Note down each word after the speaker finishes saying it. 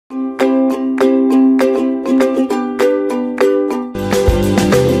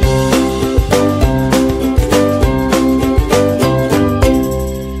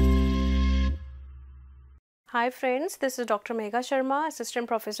Hi friends, this is Dr. Megha Sharma, Assistant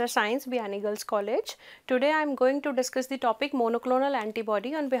Professor Science, Biyani Girls College. Today I am going to discuss the topic monoclonal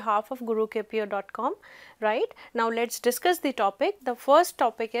antibody on behalf of gurukpo.com. Right, now let's discuss the topic. The first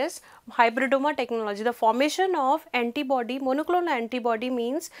topic is Hybridoma Technology. The formation of antibody, monoclonal antibody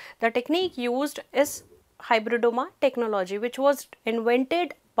means the technique used is Hybridoma Technology, which was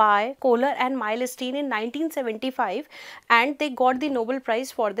invented by Kohler and Milestein in 1975, and they got the Nobel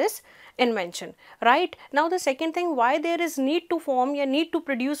Prize for this invention. Right, now the second thing, why there is need to form a need to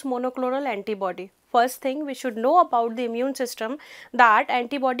produce monoclonal antibody. First thing, we should know about the immune system that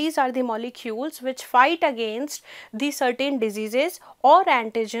antibodies are the molecules which fight against the certain diseases or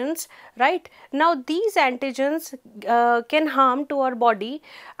antigens. Right, now these antigens can harm to our body,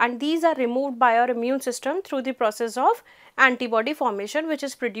 and these are removed by our immune system through the process of antibody formation, which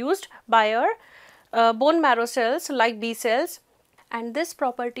is produced by our bone marrow cells like B cells. And this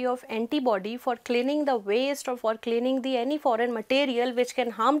property of antibody for cleaning the waste or for cleaning the any foreign material which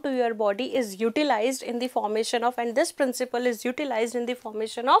can harm to your body is utilized in the formation of, and this principle is utilized in the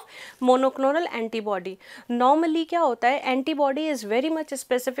formation of monoclonal antibody. Normally क्या होता है, antibody is very much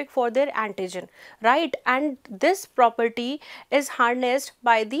specific for their antigen, right, and this property is harnessed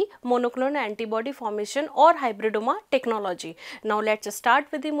by the monoclonal antibody formation or hybridoma technology. Now let's start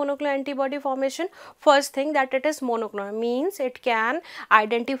with the monoclonal antibody formation. First thing, that it is monoclonal means it can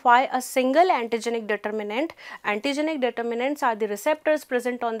identify a single antigenic determinant. Antigenic determinants are the receptors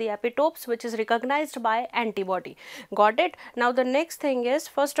present on the epitopes which is recognized by antibody. Got it? Now the next thing is,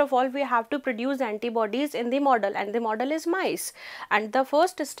 first of all we have to produce antibodies in the model, and the model is mice, and the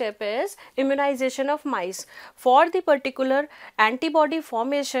first step is immunization of mice. For the particular antibody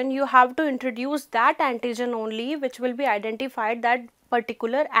formation you have to introduce that antigen only which will be identified, that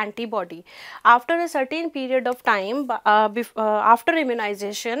particular antibody. After a certain period of time, after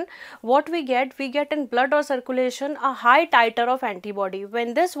immunization, what we get in blood or circulation a high titer of antibody.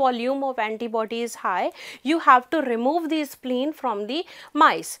 When this volume of antibody is high, you have to remove the spleen from the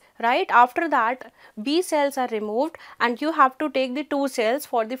mice. Right, after that B cells are removed and you have to take the 2 cells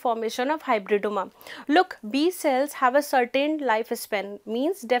for the formation of hybridoma. Look, B cells have a certain lifespan,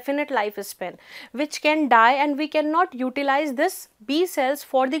 means definite lifespan, which can die, and we cannot utilize this B cells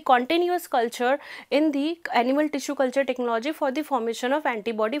for the continuous culture in the animal tissue culture technology for the formation of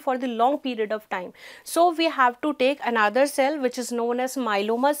antibody for the long period of time. So we have to take another cell which is known as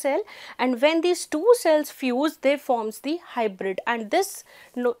myeloma cell, and when these 2 cells fuse they forms the hybrid, and this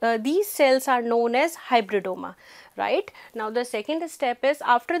these cells are known as hybridoma. Right, now the second step is,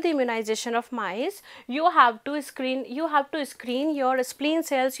 after the immunization of mice you have to screen your spleen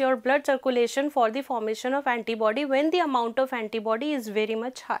cells, your blood circulation for the formation of antibody. When the amount of antibody is very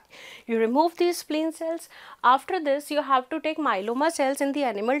much high, you remove these spleen cells. After this you have to take myeloma cells in the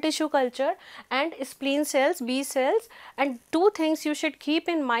animal tissue culture and spleen cells, B cells, and 2 things you should keep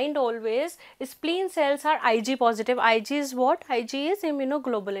in mind always. Spleen cells are Ig positive. Ig is what? Ig is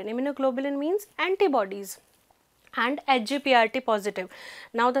immunoglobulin. Immunoglobulin means antibodies, and HGPRT positive.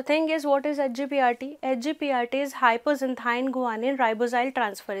 Now the thing is, what is HGPRT? HGPRT is hypoxanthine guanine ribosyl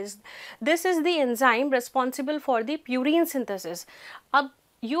transferase. This is the enzyme responsible for the purine synthesis.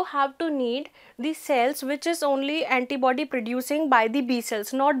 You have to need the cells which is only antibody producing by the B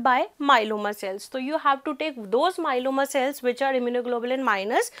cells, not by myeloma cells. So you have to take those myeloma cells which are immunoglobulin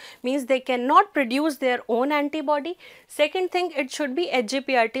minus, means they cannot produce their own antibody. Second thing, it should be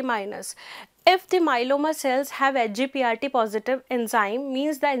HGPRT minus. If the myeloma cells have HGPRT positive enzyme,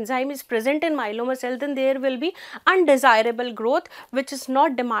 means the enzyme is present in myeloma cell, then there will be undesirable growth which is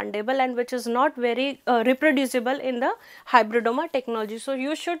not demandable and which is not very reproducible in the hybridoma technology. So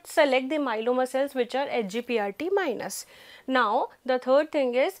you should select the myeloma cells which are HGPRT minus. Now the third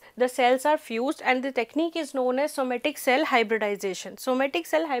thing is, the cells are fused, and the technique is known as somatic cell hybridization. Somatic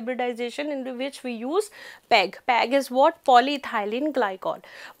cell hybridization, in which we use PEG. PEG is what? Polyethylene glycol.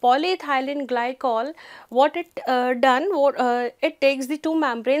 Polyethylene glycol, what it it takes the 2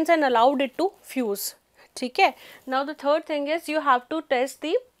 membranes and allowed it to fuse. Okay. Now the third thing is, you have to test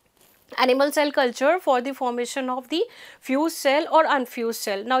the animal cell culture for the formation of the fused cell or unfused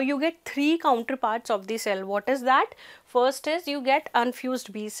cell. Now you get 3 counterparts of the cell. What is that? First is you get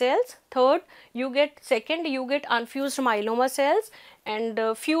unfused B cells. Third, you get unfused myeloma cells, and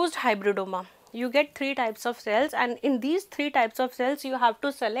fused hybridoma. You get 3 types of cells, and in these 3 types of cells you have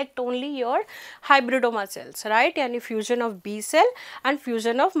to select only your hybridoma cells, right? Yani fusion of B cell and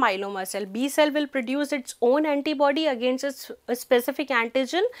fusion of myeloma cell. B cell will produce its own antibody against its specific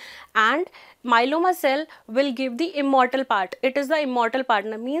antigen, and myeloma cell will give the immortal part. It is the immortal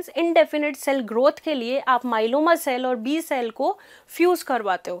partner, means indefinite cell growth के लिए आप myeloma cell और B cell को fuse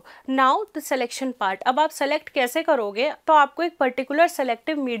करवाते हो. Now the selection part. अब आप select कैसे करोगे? तो आपको एक particular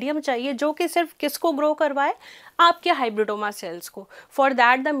selective medium चाहिए जो कि सिर्फ किसको grow करवाए? आपके hybridoma cells को. For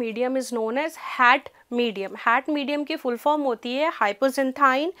that the medium is known as hat medium. Hat medium की फुल फॉर्म होती है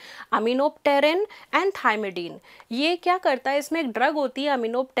हाइपोजेंथाइन, अमीनोप्टेरिन एंड थाइमिडीन. ये क्या करता है, इसमें एक ड्रग होती है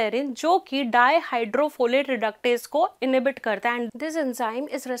अमीनोप्टेरिन जो कि डाईहाइड्रोफोलेट रिडक्टेज को इनहिबिट करता है, and this enzyme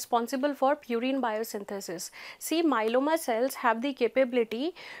is responsible for purine biosynthesis. C myeloma cells have the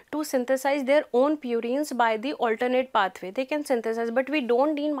capability to synthesise their own purines by the alternate pathway. They can synthesize, but we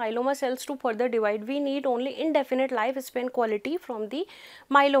don't need myeloma cells to further divide. We need only indefinite lifespan quality from the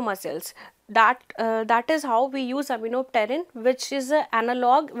myeloma cells. That is how we use aminopterin, which is an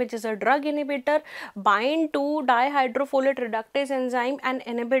analog, which is a drug inhibitor, bind to dihydrofolate reductase enzyme and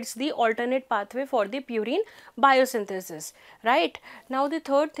inhibits the alternate pathway for the purine biosynthesis, right? Now the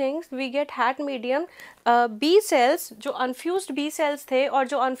third thing, we get hat medium. B cells, जो unfused B cells थे और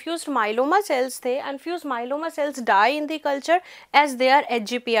जो unfused myeloma cells थे, unfused myeloma cells die in the culture as they are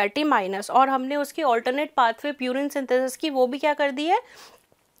HGPRT minus, और हमने उसकी alternate pathway purine synthesis की वो भी क्या कर दी है,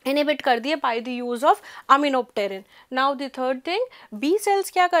 इनहिबिट कर दिए by the use of अमीनोप्टेरिन. Now the third thing, B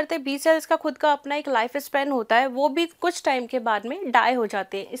sales क्या करते हैं, बी सेल्स का खुद का अपना एक लाइफ स्पैन होता है, वो भी कुछ टाइम के बाद में डाई हो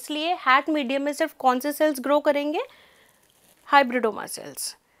जाते हैं. इसलिए हैट मीडियम में सिर्फ कौन से सेल्स ग्रो करेंगे, hybridoma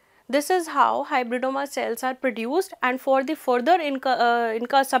sales. This is how hybridoma cells are produced, and for the further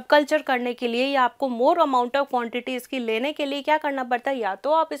इनका सबकल्चर करने के लिए या आपको मोर अमाउंट ऑफ क्वांटिटी इसकी लेने के लिए क्या करना पड़ता है, या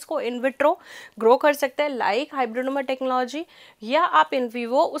तो आप इसको इन विट्रो ग्रो कर सकते हैं लाइक हाइब्रिडोमा टेक्नोलॉजी, या आप इन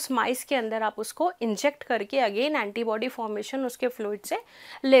विवो उस माइस के अंदर आप उसको इंजेक्ट करके अगेन एंटीबॉडी फॉर्मेशन उसके फ्लूइड से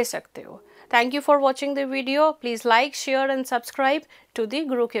ले सकते हो. Thank you for watching the video. Please like, share and subscribe to the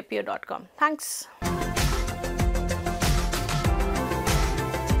guruKPO.com. Thanks.